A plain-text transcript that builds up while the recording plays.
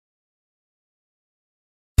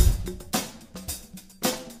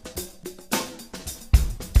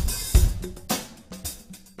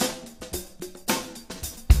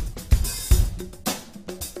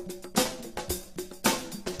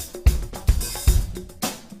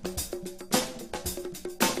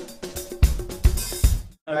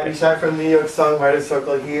I'm Shai from New York Songwriters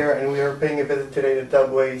Circle here, and we are paying a visit today to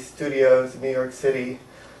Dubway Studios, New York City.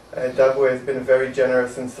 Dubway has been very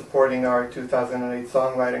generous in supporting our 2008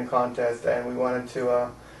 songwriting contest, and we wanted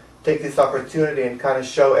to take this opportunity and kind of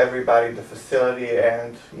show everybody the facility.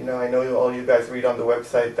 And I know all you guys read on the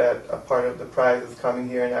website that a part of the prize is coming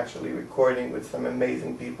here and actually recording with some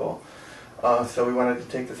amazing people. So we wanted to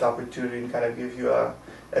take this opportunity and kind of give you a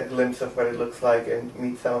glimpse of what it looks like and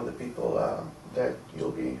meet some of the people that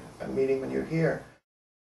you'll be meeting when you're here.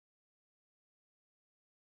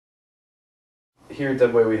 Here at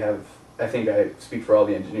Dubway we have, I think I speak for all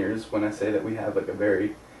the engineers when I say that we have like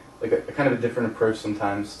a kind of a different approach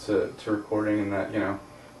sometimes to recording, in that,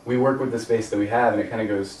 we work with the space that we have, and it kind of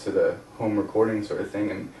goes to the home recording sort of thing,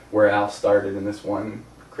 and where Al started in this one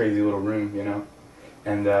crazy little room,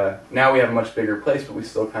 And now we have a much bigger place, but we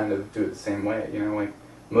still kind of do it the same way, like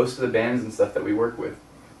most of the bands and stuff that we work with,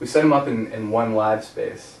 we set them up in one live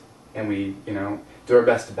space, and we, do our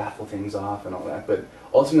best to baffle things off and all that, but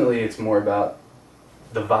ultimately it's more about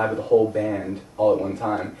the vibe of the whole band all at one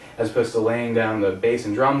time, as opposed to laying down the bass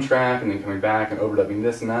and drum track and then coming back and overdubbing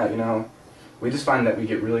this and that, We just find that we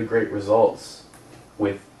get really great results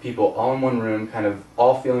with people all in one room, kind of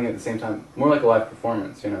all feeling it at the same time, more like a live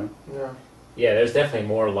performance, Yeah. Yeah, there's definitely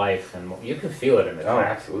more life, and you can feel it in the track. Oh,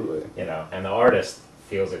 absolutely. And the artist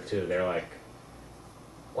feels it too. They're like,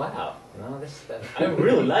 wow, I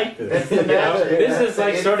really like this. This is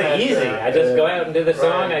like sort of easy. I just go out and do the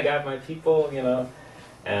song, I got my people,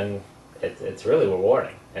 and it's really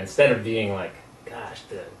rewarding. Instead of being like, gosh,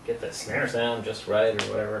 to get the snare sound just right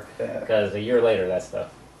or whatever, because a year later that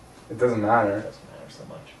stuff, it doesn't matter. It doesn't matter so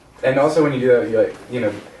much. And also when you do that, you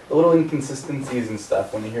like, the little inconsistencies and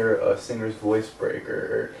stuff, when you hear a singer's voice break,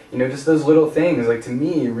 or just those little things, like, to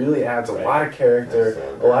me, it really adds a lot of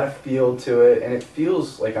character, a lot of feel to it, and it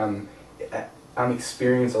feels like I'm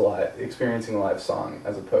experiencing a live song,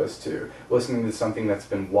 as opposed to listening to something that's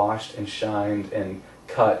been washed and shined and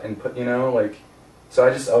cut and put, so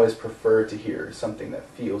I just always prefer to hear something that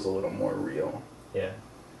feels a little more real. Yeah.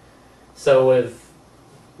 So with,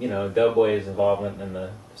 Dubway's involvement in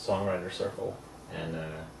the Songwriter Circle, and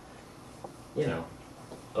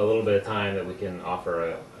a little bit of time that we can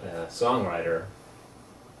offer a songwriter,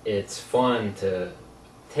 it's fun to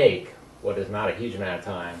take what is not a huge amount of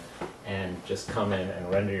time and just come in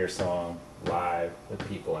and render your song live with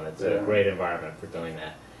people, and it's a great environment for doing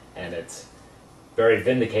that. And it's very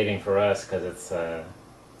vindicating for us, because it's a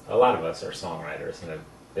lot of us are songwriters and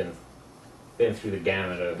have been through the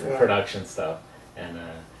gamut of production stuff, and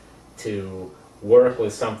to work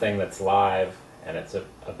with something that's live and it's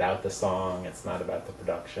about the song, it's not about the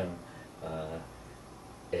production,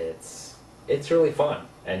 it's really fun,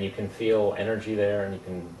 and you can feel energy there, and you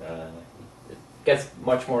can it gets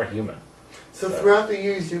much more human. So throughout the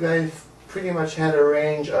years, you guys pretty much had a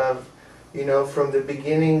range of, from the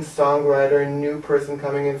beginning songwriter, new person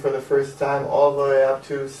coming in for the first time, all the way up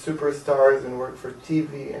to superstars and work for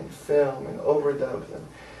TV and film and overdubs, and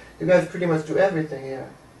you guys pretty much do everything here.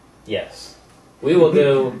 Yes. We will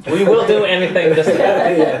do anything just to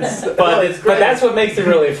yes. But that's what makes it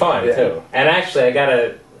really fun too. And actually, I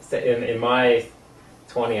gotta say, in my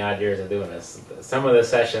 20-odd years of doing this, some of the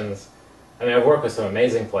sessions, I've worked with some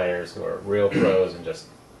amazing players who are real pros, and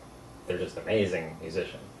they're just amazing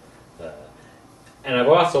musicians. And I've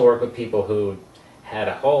also worked with people who had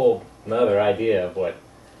a whole another idea of what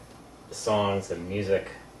songs and music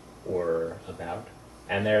were about.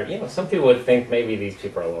 And they're, some people would think maybe these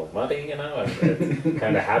people are a little muddy, and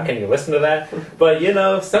kind of, how can you listen to that? But,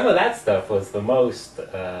 some of that stuff was the most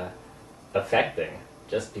affecting,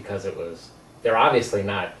 just because they're obviously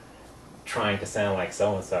not trying to sound like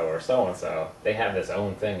so-and-so or so-and-so. They have this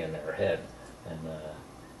own thing in their head, and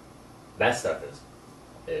that stuff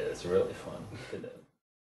is really fun to do.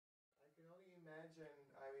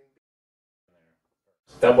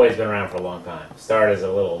 Dubway's been around for a long time. Started as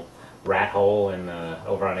a little rat hole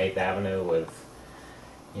over on 8th Avenue with,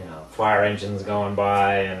 fire engines going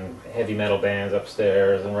by and heavy metal bands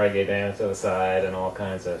upstairs and reggae bands to the side and all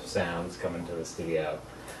kinds of sounds coming to the studio.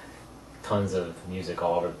 Tons of music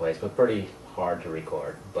all over the place, but pretty hard to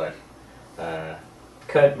record. But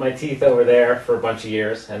cut my teeth over there for a bunch of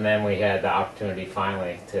years, and then we had the opportunity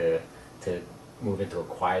finally to move into a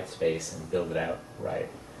quiet space and build it out right,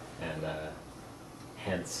 and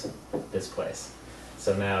hence this place.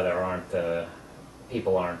 So now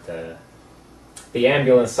people aren't the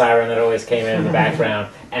ambulance siren that always came in the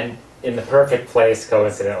background, and in the perfect place,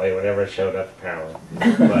 coincidentally, whenever it showed up, apparently.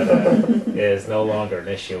 But is no longer an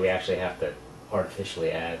issue. We actually have to artificially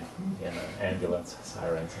add, ambulance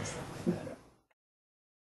sirens and stuff like that.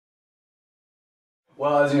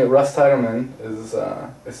 Well, as you know, Russ Titleman is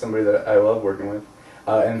somebody that I love working with,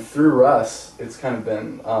 and through Russ, it's kind of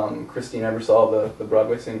been Christine Ebersol, the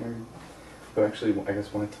Broadway singer, who actually I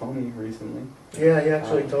guess won a Tony recently. Yeah, he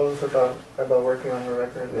actually told us about working on her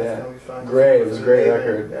record. Yeah, we found great. It was a great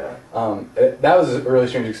amazing. record. Yeah. That was a really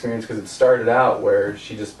strange experience because it started out where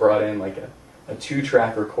she just brought in like a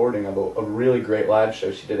 2-track recording of a really great live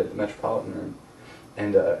show she did at the Metropolitan Room,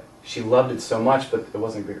 and she loved it so much, but it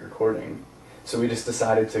wasn't a great recording. So we just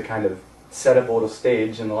decided to kind of set up a little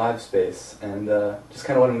stage in the live space and just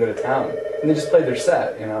kind of let them go to town. And they just played their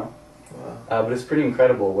set, you know. Wow. But it's pretty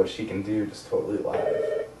incredible what she can do just totally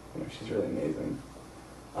live. You know, she's really amazing.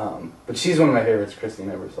 But she's one of my favorites,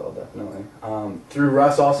 Christine Ebersol, definitely. Through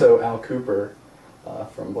Russ, also Al Cooper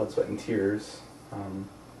from Blood, Sweat, and Tears.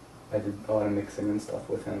 I did a lot of mixing and stuff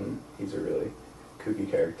with him. He's a really kooky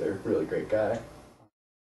character, really great guy.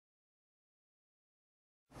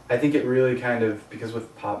 I think it really kind of, because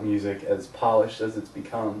with pop music, as polished as it's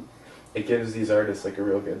become, it gives these artists like a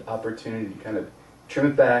real good opportunity to kind of trim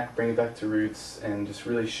it back, bring it back to roots, and just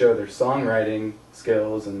really show their songwriting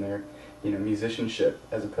skills and their, you know, musicianship,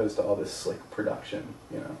 as opposed to all this slick production,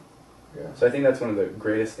 you know. Yeah. So I think that's one of the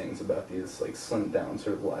greatest things about these like slimmed down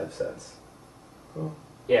sort of live sets. Cool.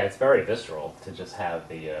 Yeah, it's very visceral to just have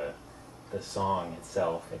the song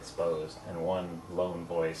itself exposed and one lone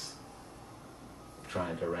voice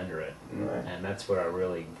trying to render it, Right. and that's where a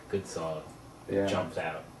really good song jumps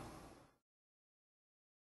out.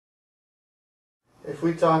 If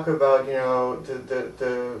we talk about, you know,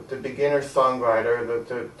 the beginner songwriter,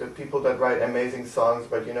 the people that write amazing songs,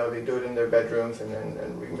 but you know they do it in their bedrooms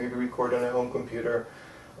and maybe record on a home computer.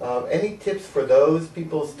 Any tips for those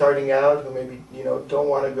people starting out who maybe, you know, don't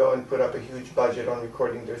want to go and put up a huge budget on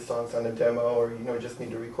recording their songs on a demo, or, you know, just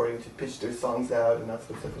need a recording to pitch their songs out and not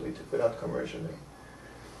specifically to put out commercially?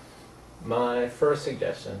 My first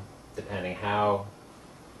suggestion, depending how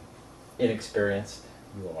inexperienced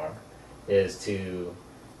you are, is to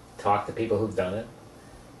talk to people who've done it.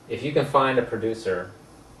 If you can find a producer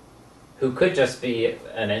who could just be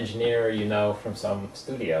an engineer you know from some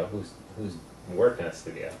studio who's worked in a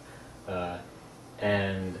studio,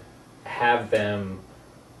 and have them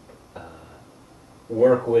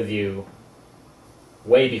work with you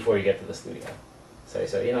way before you get to the studio.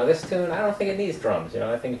 So you know, this tune, I don't think it needs drums. You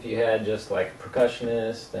know, I think if you had just like a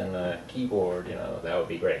percussionist and a keyboard, you know, that would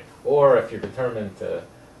be great. Or if you're determined to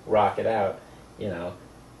rock it out, you know,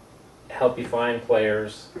 help you find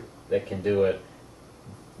players that can do it.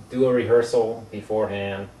 Do a rehearsal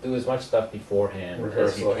beforehand. Do as much stuff beforehand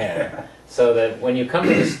as you can, so that when you come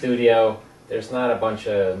to the studio, there's not a bunch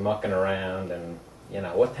of mucking around and, you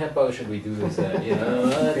know, what tempo should we do this at? You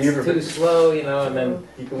know, it's too slow, you know, and then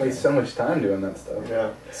You can waste so much time doing that stuff.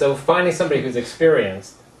 Yeah. so finding somebody who's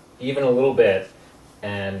experienced, even a little bit,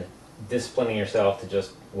 and disciplining yourself to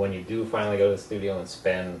just, when you do finally go to the studio and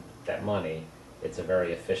spend that money, it's a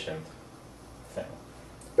very efficient thing.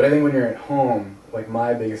 But I think when you're at home, like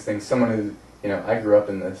my biggest thing, someone who, you know, I grew up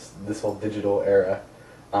in this whole digital era,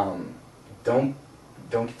 don't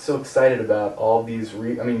get so excited about all these,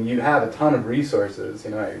 I mean, you have a ton of resources,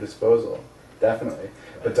 you know, at your disposal, definitely.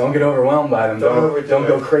 But don't get overwhelmed by them. Don't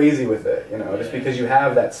go crazy with it, you know. Just because you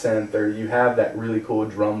have that synth or you have that really cool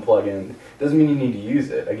drum plug-in doesn't mean you need to use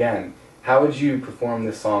it. Again, how would you perform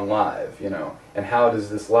this song live, you know? And how does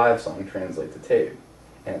this live song translate to tape?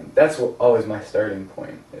 And that's what always my starting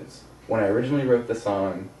point is. When I originally wrote the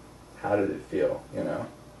song, how did it feel, you know?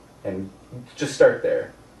 And just start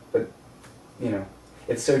there. But, you know,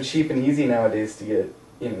 it's so cheap and easy nowadays to get,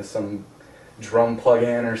 you know, some drum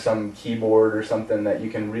plug-in or some keyboard or something that you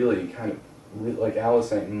can really kind of, like Al was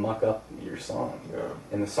saying, muck up your song. Yeah.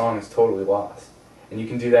 And the song is totally lost. And you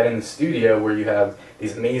can do that in the studio where you have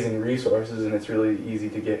these amazing resources and it's really easy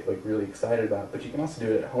to get like really excited about. But you can also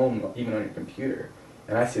do it at home, even on your computer.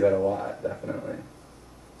 And I see that a lot, definitely.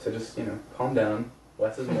 So just, you know, calm down.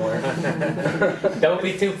 Less is more. Don't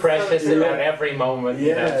be too precious about every moment.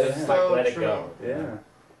 You know, just like let it go. Yeah.